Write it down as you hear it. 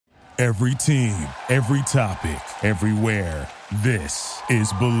Every team, every topic, everywhere. This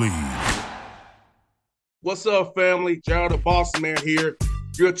is Believe. What's up, family? Gerald the Bossman here.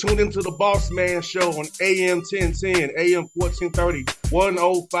 You're tuned into the Bossman Show on AM 1010, AM 1430,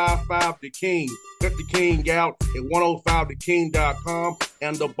 1055 The King. Check The King out at 105theking.com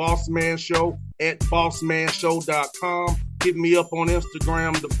and the Bossman Show at bossmanshow.com. Hit me up on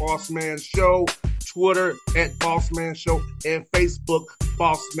Instagram, The Bossman Show, Twitter at Bossman Show, and Facebook,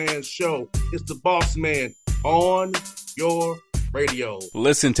 Bossman Show. It's the Bossman on your radio.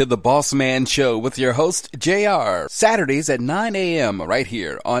 Listen to the Bossman Show with your host, JR, Saturdays at 9 a.m. right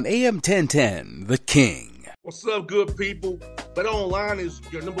here on AM 1010, The King. What's up, good people? BetOnline is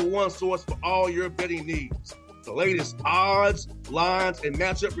your number one source for all your betting needs. The latest odds, lines, and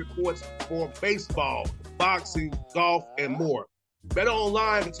matchup reports for baseball, boxing, golf, and more.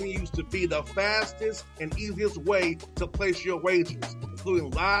 BetOnline continues to be the fastest and easiest way to place your wagers, including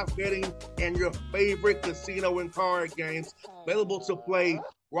live betting and your favorite casino and card games available to play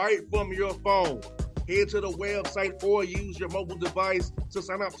right from your phone. Head to the website or use your mobile device to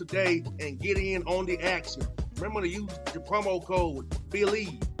sign up today and get in on the action. Remember to use your promo code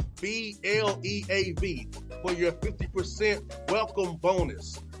BELIEVE, B-L-E-A-V, for your 50% welcome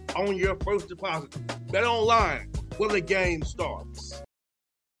bonus on your first deposit. BetOnline, where the game starts.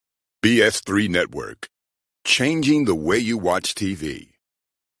 BS3 Network, changing the way you watch TV.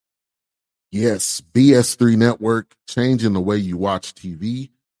 Yes, BS3 Network, changing the way you watch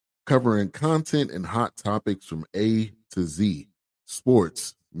TV, covering content and hot topics from A to Z,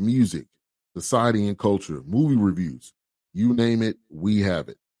 sports, music, society and culture, movie reviews, you name it, we have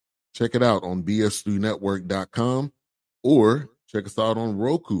it. Check it out on bs3network.com or check us out on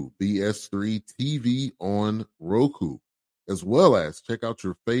Roku, BS3 TV on Roku, as well as check out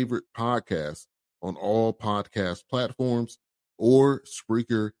your favorite podcast on all podcast platforms or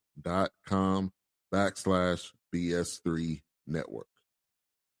Spreaker.com/BS3 Network.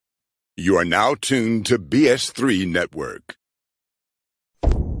 You are now tuned to BS3 Network.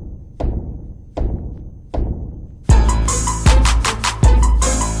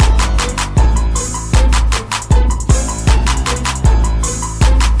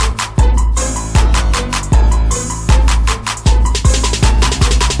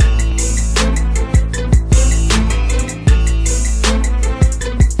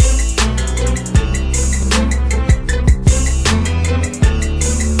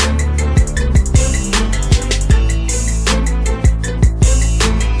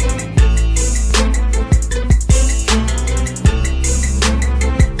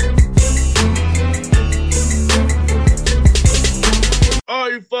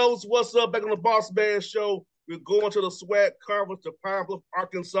 What's up? Back on the Bossman Show. We're going to the SWAC conference to Pine Bluff,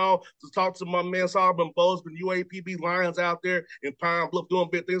 Arkansas to talk to my man Solomon Bozeman, UAPB Lions out there in Pine Bluff doing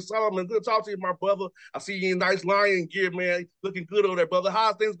big things. Solomon, good to talk to you, my brother. I see you in nice Lion gear, man. Looking good over there, brother.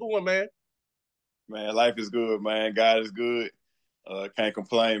 How's things going, man? Man, life is good, man. God is good. Can't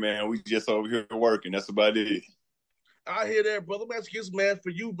complain, man. We just over here working. That's about it. I hear that, brother. Let's get this, man,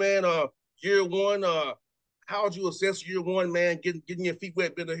 for you, man. Year one, how would you assess year one, man, getting your feet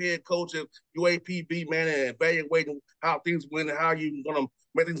wet, being the head coach at UAPB, man, and evaluating how things went and how you're going to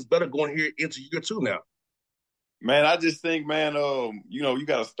make things better going here into year two now? Man, I just think, man, you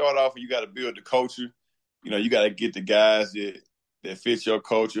got to start off and you got to build the culture. You got to get the guys that fit your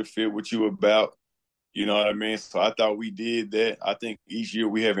culture, fit what you about. You know what I mean? So I thought we did that. I think each year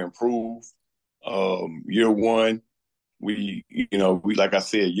we have improved. Year one, we like I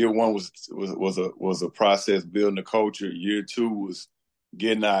said, year one was a process building the culture. Year two was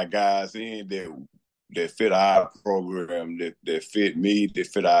getting our guys in that fit our program, that fit me, that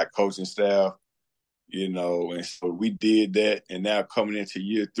fit our coaching staff, and so we did that. And now coming into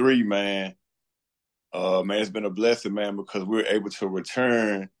year three, man, it's been a blessing, man, because we're able to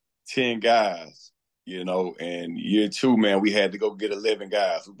return 10 guys, and year two, man, we had to go get 11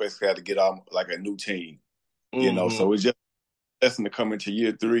 guys. We basically had to get on like a new team. So it's just a lesson to come into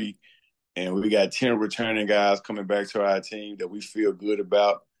year three. And we got 10 returning guys coming back to our team that we feel good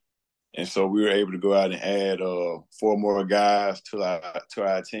about. And so we were able to go out and add 4 more guys to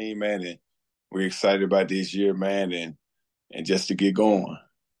our team, man. And we're excited about this year, man, and just to get going.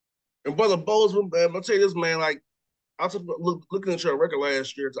 And Brother Bozeman, man, I'll tell you this, man, like, looking at your record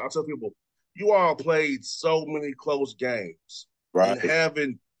last year, I tell people, you all played so many close games. Right. And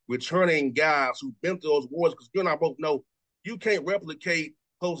having returning guys who've been through those wars, because you and I both know you can't replicate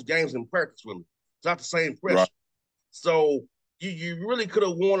close games in practice with them. It's not the same pressure. Right. So you really could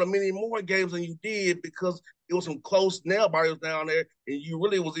have won many more games than you did because it was some close nail biters down there, and you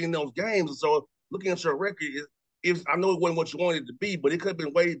really was in those games. And so looking at your record, I know it wasn't what you wanted it to be, but it could have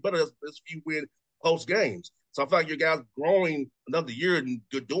been way better if you win close games. So I feel like your guys growing another year and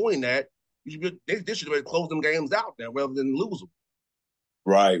you're doing that. They should have closed them games out there rather than lose them.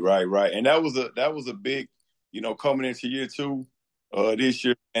 Right. And that was a big, coming into year two this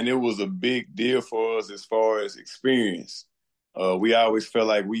year, and it was a big deal for us as far as experience. We always felt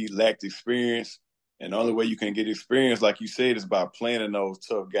like we lacked experience, and the only way you can get experience, like you said, is by playing in those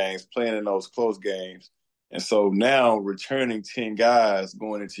tough games, playing in those close games. And so now returning 10 guys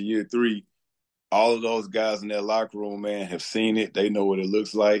going into year three, all of those guys in that locker room, man, have seen it. They know what it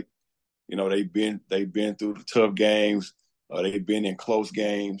looks like. They've been through the tough games. They've been in close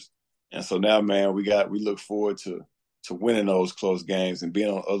games. And so now, man, we look forward to winning those close games and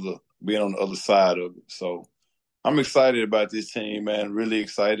being on the other side of it. So I'm excited about this team, man. Really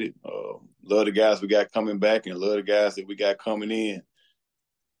excited. Love the guys we got coming back and love the guys that we got coming in.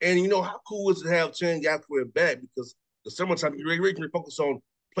 And how cool is it to have 10 guys coming back? Because the summertime, you really can focus on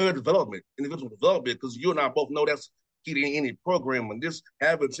player development, individual development, because you and I both know that's key to any program. And this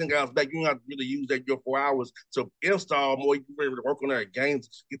having 10 guys back, you don't have to really use your 4 hours to install more. You can really work on their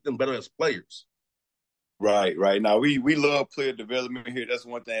games, get them better as players. Right. Now we love player development here. That's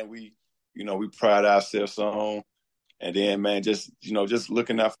one thing we pride ourselves on. And then, man, just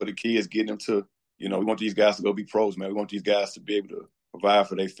looking out for the kids, getting them to, we want these guys to go be pros, man. We want these guys to be able to provide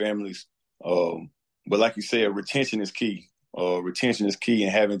for their families. But like you said, retention is key. Retention is key,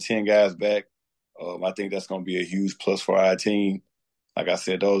 and having 10 guys back, I think that's going to be a huge plus for our team. Like I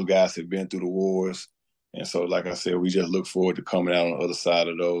said, those guys have been through the wars. And so, like I said, we just look forward to coming out on the other side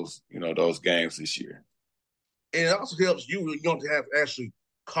of those games this year. And it also helps you don't have to actually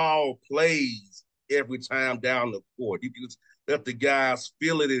call plays every time down the court. You can just let the guys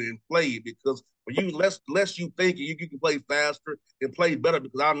feel it and play it, because when you less you think, you can play faster and play better.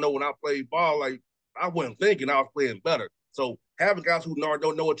 Because I know when I played ball, like I wasn't thinking, I was playing better. So having guys who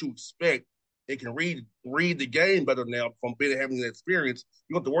don't know what to expect, they can read the game better now from having that experience.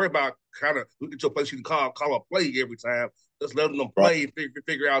 You don't have to worry about kind of look at your place. You can call a play every time. Just letting them play and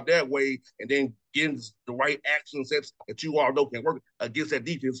figure out that way, and then getting the right action sets that you all know can work against that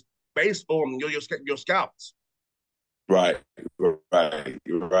defense based on your scouts. Right. You're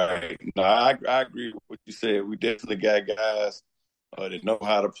right. No, I agree with what you said. We definitely got guys that know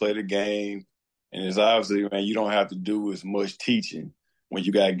how to play the game, and it's obviously, man, you don't have to do as much teaching when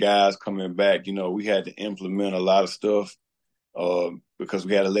you got guys coming back. We had to implement a lot of stuff because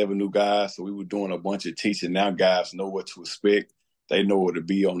we had 11 new guys, so we were doing a bunch of teaching. Now guys know what to expect. They know where to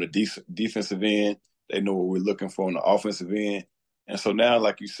be on the defensive end. They know what we're looking for on the offensive end. And so now,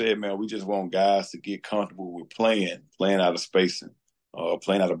 like you said, man, we just want guys to get comfortable with playing out of spacing,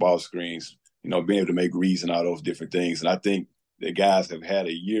 playing out of ball screens, being able to make reads and all those different things. And I think the guys have had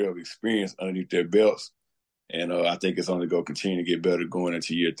a year of experience underneath their belts. And I think it's only going to continue to get better going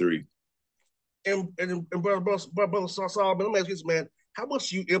into year three. And brother Saul, let me ask you this, man. How much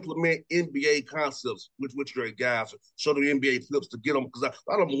do you implement NBA concepts with your guys, show them NBA flips to get them? Because a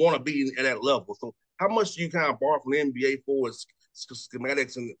lot of them want to be at that level. So how much do you kind of borrow from the NBA for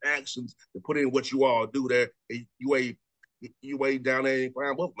schematics and actions to put in what you all do there? You way down there and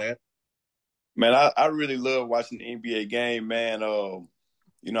climb up, man. Man, I really love watching the NBA game, man.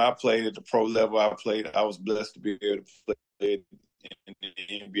 I played at the pro level. I was blessed to be able to play in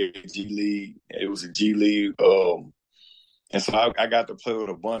the NBA G League. It was a G League. And so I got to play with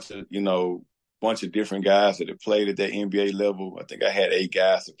a bunch of different guys that had played at that NBA level. I think I had 8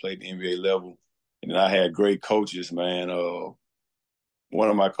 guys that played at the NBA level. And then I had great coaches, man. One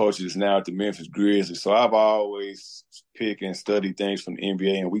of my coaches is now at the Memphis Grizzlies. So I've always picked and studied things from the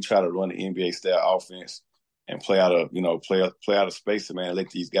NBA, and we try to run the NBA style offense and play out of space, man, let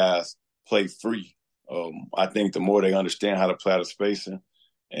these guys play free. I think the more they understand how to play out of spacing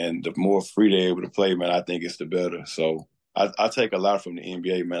and the more free they're able to play, man, I think it's the better. So I take a lot from the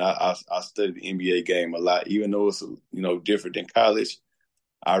NBA, man. I study the NBA game a lot, even though it's different than college.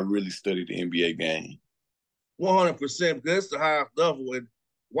 I really study the NBA game. 100%, because it's the highest level. And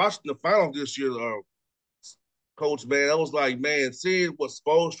watching the finals this year, Coach, man, I was like, man, seeing what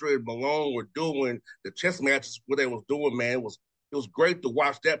Spoelstra and Malone were doing, the chess matches, what they was doing, man, it was great to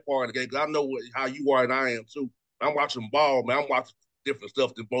watch that part of the game. Because I know how you are and I am too. I'm watching ball, man. I'm watching different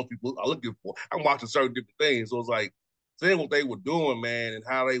stuff than most people are looking for. I'm watching certain different things. So it's like seeing what they were doing, man, and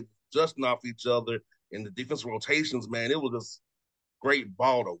how they were adjusting off each other and the defensive rotations, man. It was just great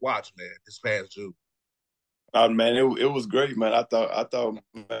ball to watch, man, this past June. Man, it was great, man. I thought,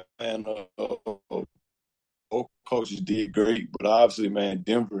 man, both coaches did great, but obviously, man,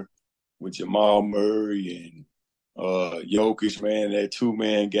 Denver with Jamal Murray and Jokic, man, that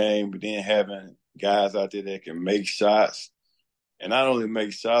 2-man game, but then having guys out there that can make shots. And not only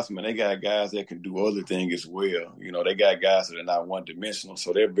make shots, man, they got guys that can do other things as well. You know, they got guys that are not one-dimensional,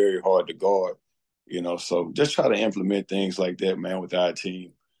 so they're very hard to guard. You know, so just try to implement things like that, man, with our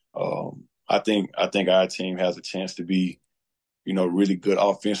team. I think our team has a chance to be, you know, really good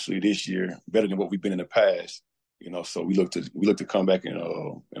offensively this year, better than what we've been in the past. You know, so we look to come back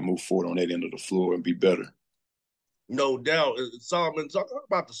and move forward on that end of the floor and be better. No doubt. Solomon, talk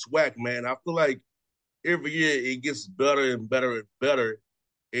about the SWAC, man. I feel like every year it gets better and better and better.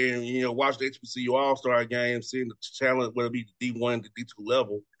 And, you know, watch the HBCU All-Star game, seeing the talent, whether it be the D1, the D2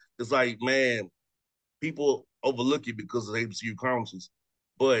 level, it's like, man, people overlook it because of the HBCU conferences.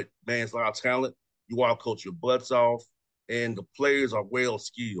 But, man, it's a lot of talent. You all coach your butts off, and the players are well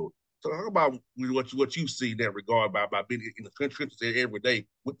skilled. So talk about what you see in that regard by being in the trenches every day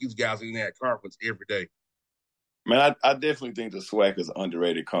with these guys in that conference every day. Man, I definitely think the SWAC is an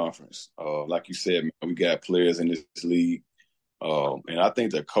underrated conference. Like you said, man, we got players in this league. And I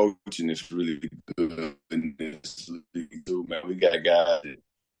think the coaching is really good in this league too, man. We got guys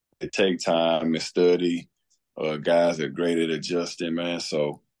that take time and study, guys that are great at adjusting, man.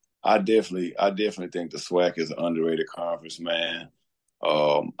 So I definitely think the SWAC is an underrated conference, man.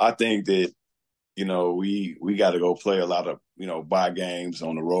 I think that, you know, we got to go play a lot of, you know, bye games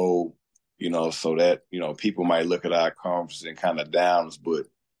on the road. You know, so that, you know, people might look at our conference and kind of down us, but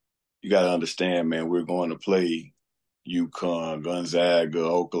you got to understand, man, we're going to play UConn, Gonzaga,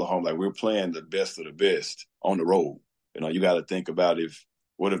 Oklahoma. Like, we're playing the best of the best on the road. You know, you got to think about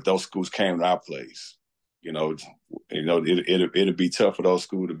what if those schools came to our place? You know, it'd be tough for those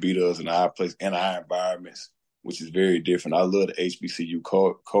schools to beat us in our place, in our environments, which is very different. I love the HBCU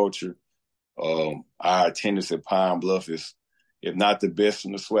culture. Our attendance at Pine Bluff is, if not the best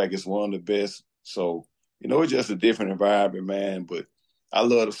in the SWAC, it's one of the best. So, you know, it's just a different environment, man. But I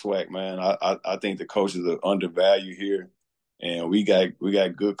love the SWAC, man. I think the coaches are undervalued here, and we got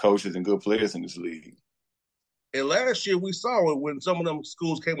good coaches and good players in this league. And last year we saw it when some of them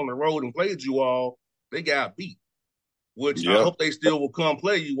schools came on the road and played you all, they got beat. Which I hope they still will come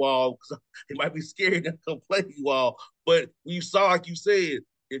play you all, because it might be scary to come play you all. But you saw, like you said,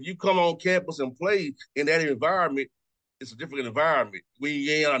 if you come on campus and play in that environment, it's a different environment. When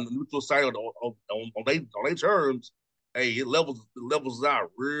you ain't on the neutral side on their terms, hey, it levels out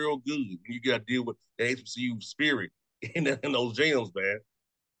real good. You got to deal with the HBCU spirit in those gyms, man.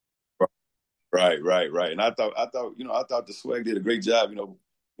 Right. And I thought the SWAC did a great job.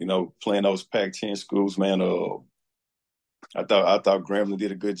 You know, playing those Pac-10 schools, man. I thought Grambling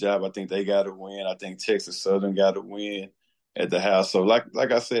did a good job. I think they got a win. I think Texas Southern got a win at the house. So, like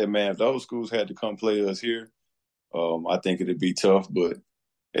I said, man, if those schools had to come play us here, I think it'd be tough, but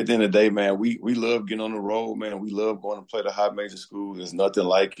at the end of the day, man, we love getting on the road, man. We love going to play the high major schools. There's nothing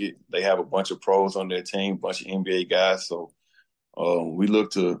like it. They have a bunch of pros on their team, bunch of NBA guys. So we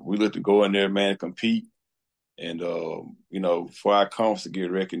look to go in there, man, compete. And, you know, for our conference to get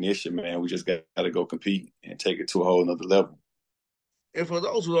recognition, man, we just got to go compete and take it to a whole nother level. And for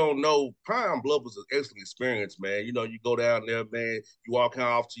those who don't know, Pine Bluff is an excellent experience, man. You know, you go down there, man, you all kind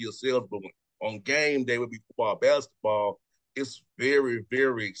of off to yourself, but on game day, would be football, basketball, it's very,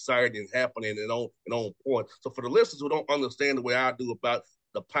 very exciting and happening and on point. So for the listeners who don't understand the way I do about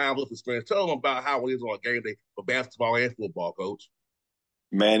the Pine Bluff experience, tell them about how it is on game day for basketball and football, Coach.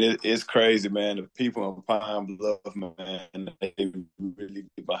 Man, it's crazy, man. The people in Pine Bluff, man, they really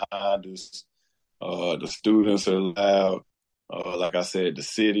get behind us. The students are loud. Like I said, the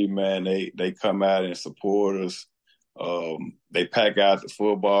city, man, they come out and support us. They pack out the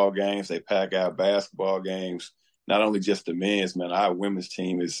football games. They pack out basketball games. Not only just the men's, man, our women's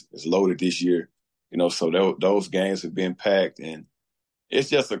team is loaded this year. You know, so those games have been packed, and it's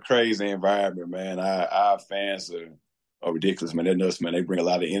just a crazy environment, man. Our fans are ridiculous, man. They're nuts, man. They bring a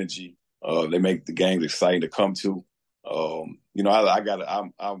lot of energy. They make the games exciting to come to. You know, I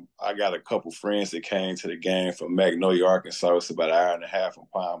got a couple friends that came to the game from Magnolia, Arkansas. It's about an hour and a half from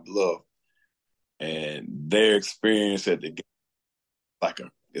Pine Bluff. And their experience at the game,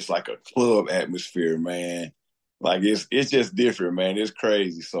 it's like a club atmosphere, man. Like it's just different, man. It's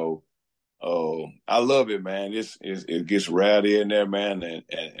crazy. So I love it, man. It gets rowdy in there, man. And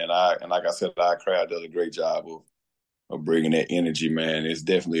like I said, our crowd does a great job of bringing that energy, man. It's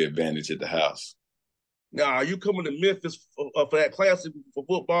definitely an advantage at the house. Now, are you coming to Memphis for that classic for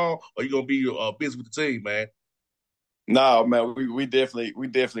football, or are you gonna be busy with the team, man? No, man, we definitely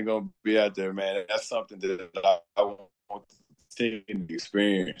gonna be out there, man. That's something that I want the team to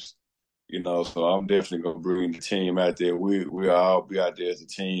experience, you know. So I'm definitely gonna bring the team out there. We all be out there as a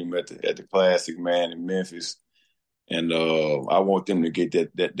team at the Classic, man, in Memphis, and I want them to get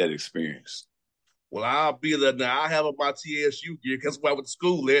that experience. Well, I'll be there now. I have on my TSU gear because I went to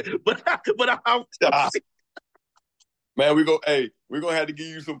school there. But I'll Man, we're gonna have to give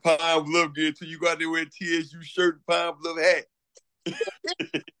you some Pine Bluff gear till you go out there with a TSU shirt and Pine Bluff hat.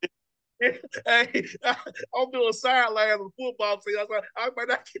 Hey, I'm doing sidelines on the football team. I might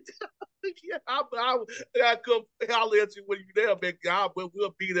not get down. Yeah, I come holler at you when you're there, man.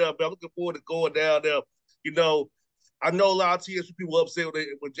 We'll be there, man. I'm looking forward to going down there. You know, I know a lot of TSU people upset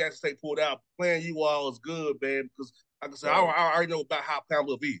when Jackson State pulled out. Playing you all is good, man, because like I said, I already know about how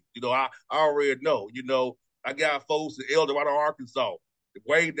Pamela be. You know, I already know. You know, I got folks in El Dorado, Arkansas,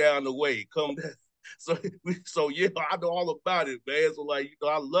 way down the way. Come down. So yeah, I know all about it, man. So like,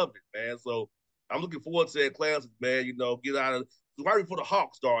 I love it, man. So I'm looking forward to that class, man. Get out of right before the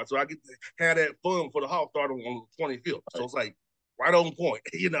Hawks start, so I get to have that fun for the Hawks start on the 25th. So it's like right on point.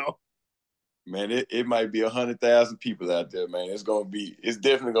 Man, it might be 100,000 people out there, man. It's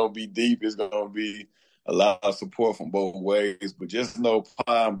definitely gonna be deep. It's gonna be a lot of support from both ways. But just know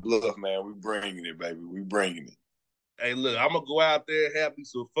Pine Bluff, man, we bringing it, baby. We bringing it. Hey, look, I'm gonna go out there, have me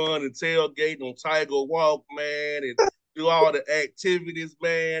some fun and tailgating on Tiger Walk, man, and do all the activities,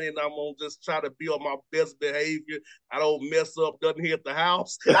 man. And I'm gonna just try to be on my best behavior. I don't mess up nothing here at the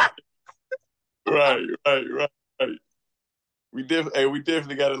house. Right. We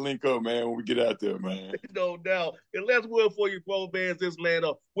definitely got to link up, man, when we get out there, man. No doubt. And let's word for you, bro, man. This man,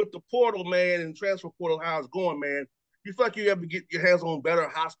 with the portal, man, and transfer portal, how it's going, man. You feel like you ever get your hands on better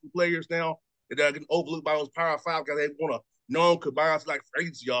high school players now that are getting overlooked by those Power Five guys? They want to non-combines like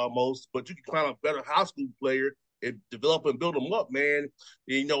crazy almost, but you can find a better high school player and develop and build them up, man.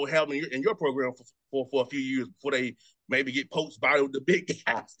 And, have them in your program for a few years before they maybe get poached by the big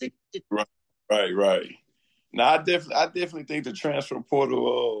guys. Right. Now, I definitely think the transfer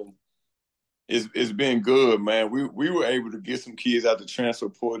portal is been good, man. We were able to get some kids out the transfer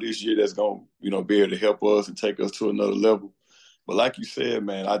portal this year that's gonna be able to help us and take us to another level. But like you said,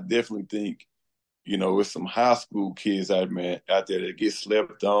 man, I definitely think with some high school kids out there that get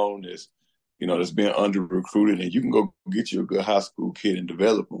slept on, that's been under recruited, and you can go get you a good high school kid and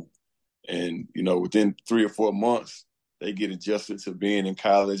develop them, and within 3 or 4 months, they get adjusted to being in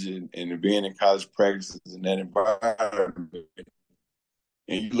college and being in college practices in that environment.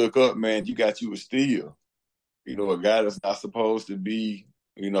 And you look up, man, you got you a steal. A guy that's not supposed to be,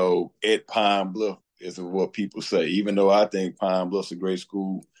 at Pine Bluff, is what people say. Even though I think Pine Bluff's a great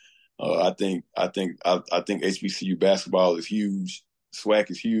school, I think HBCU basketball is huge,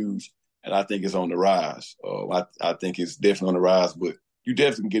 SWAC is huge, and I think it's on the rise. I think it's definitely on the rise, but you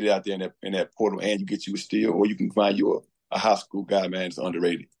definitely can get it out there in that portal, and you get you a steal, or you can find you a high school guy, man, that's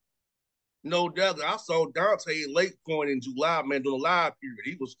underrated. No doubt. I saw Dante Lake Point in July, man, during the live period.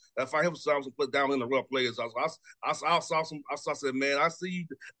 He was, if I ever saw him put down in the rough players, I said, man, I see you.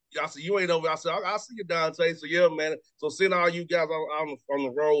 I said, you ain't over. I said, I see you, Dante. So, yeah, man. So, send all you guys on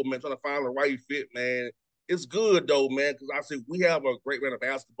the road, man, trying to find the right fit, man. It's good, though, man, because I said, we have a great round of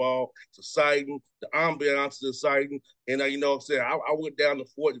basketball. It's exciting. The ambiance is exciting. And, I'm saying, I went down to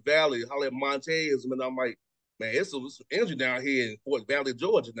Fort Valley, hollered at Montez, and I'm like, man, it's some energy down here in Fort Valley,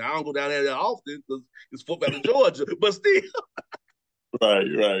 Georgia. Now, I don't go down there that often because it's Fort Valley, Georgia, but still. Right.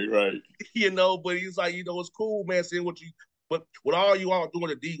 But he's like, it's cool, man, seeing but what all you all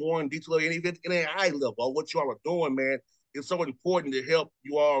doing at D1, D2, and even in a high level, what you all are doing, man, it's so important to help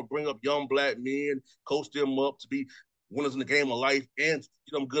you all bring up young black men, coach them up to be winners in the game of life, and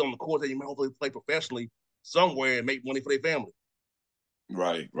get them good on the court that you may hopefully play professionally somewhere and make money for their family.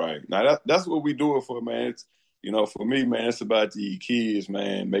 Right. Now, that's what we do it for, man. It's, for me, man, it's about the kids,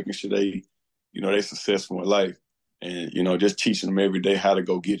 man, making sure they, they successful in life, and, just teaching them every day how to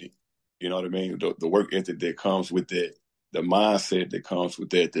go get it. You know what I mean? The work ethic that comes with that, the mindset that comes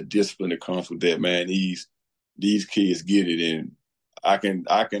with that, the discipline that comes with that, man, these kids get it. And I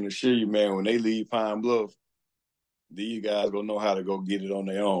can assure you, man, when they leave Pine Bluff, these guys gonna know how to go get it on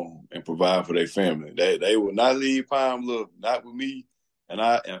their own and provide for their family. They will not leave Pine Bluff, not with me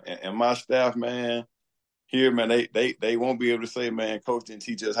and my staff, man. Here, man, they won't be able to say, man, coach didn't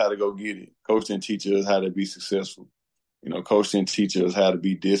teach us how to go get it. Coach didn't teach us how to be successful. Coach didn't teach us how to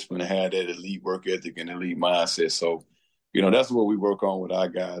be disciplined and have that elite work ethic and elite mindset. So, that's what we work on with our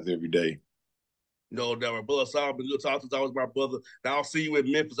guys every day. No doubt, my brother. Sorry, been good talking to always my brother. Now I'll see you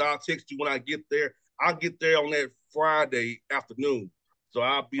in Memphis. I'll text you when I get there. I'll get there on that Friday afternoon. So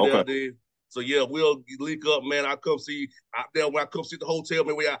I'll be there then. So, yeah, we'll link up, man. I'll come see you out there. When I come see the hotel,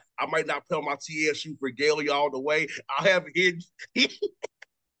 maybe I might not put on my TSU regalia all the way. I'll have it hidden.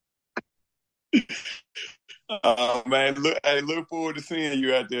 Man, look forward to seeing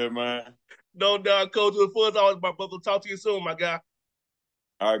you out there, man. No doubt, Coach. It was fun. Always, my brother. Talk to you soon, my guy.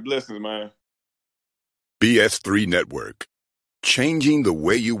 All right, blessings, man. BS3 Network. Changing the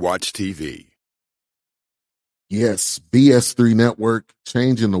way you watch TV. Yes, BS3 Network,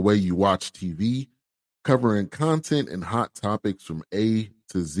 changing the way you watch TV, covering content and hot topics from A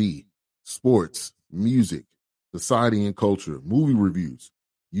to Z. Sports, music, society and culture, movie reviews.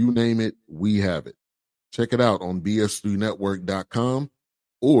 You name it, we have it. Check it out on bs3network.com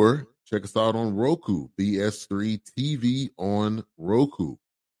or check us out on Roku, BS3 TV on Roku,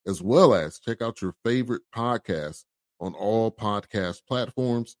 as well as check out your favorite podcasts on all podcast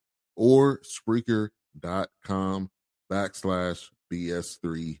platforms or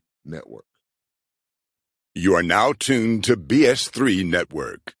Spreaker.com/BS3 Network. You are now tuned to BS3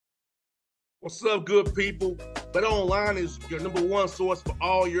 Network. What's up, good people? Bet Online is your number one source for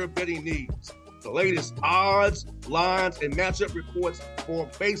all your betting needs. The latest odds, lines, and matchup reports for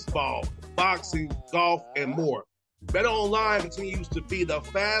baseball, boxing, golf, and more. Bet Online continues to be the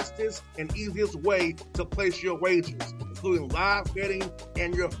fastest and easiest way to place your wagers, including live betting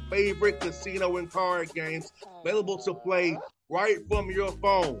and your favorite casino and card games available to play right from your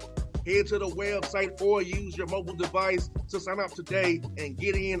phone. Head to the website or use your mobile device to sign up today and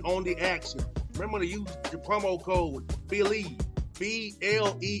get in on the action. Remember to use your promo code BELIEVE,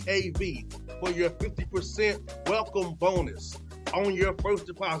 BLEAV, for your 50% welcome bonus on your first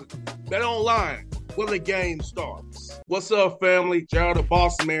deposit. Bet Online, where the game starts. What's up, family? Jared the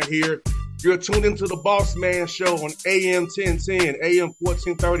Bossman here. You're tuned into the Bossman Show on AM 1010, AM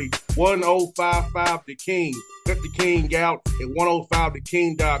 1430, 1055 The King. Check The King out at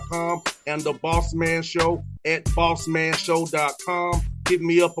 105theking.com and the Bossman Show at bossmanshow.com. Hit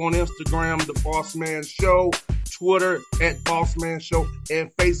me up on Instagram, The Bossman Show, Twitter at Bossman Show,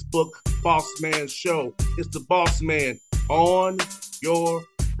 and Facebook, Bossman Show. It's the Bossman on your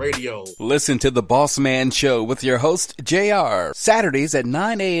radio. Listen to the Bossman Show with your host, JR, Saturdays at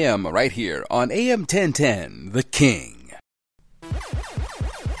 9 a.m. right here on AM 1010, The King.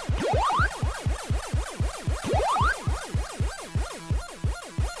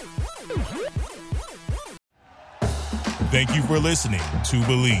 Thank you for listening to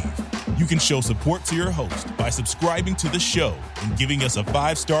Believe. You can show support to your host by subscribing to the show and giving us a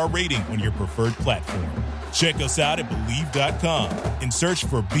 5-star rating on your preferred platform. Check us out at Believe.com and search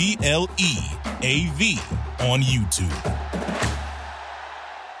for BLEAV on YouTube.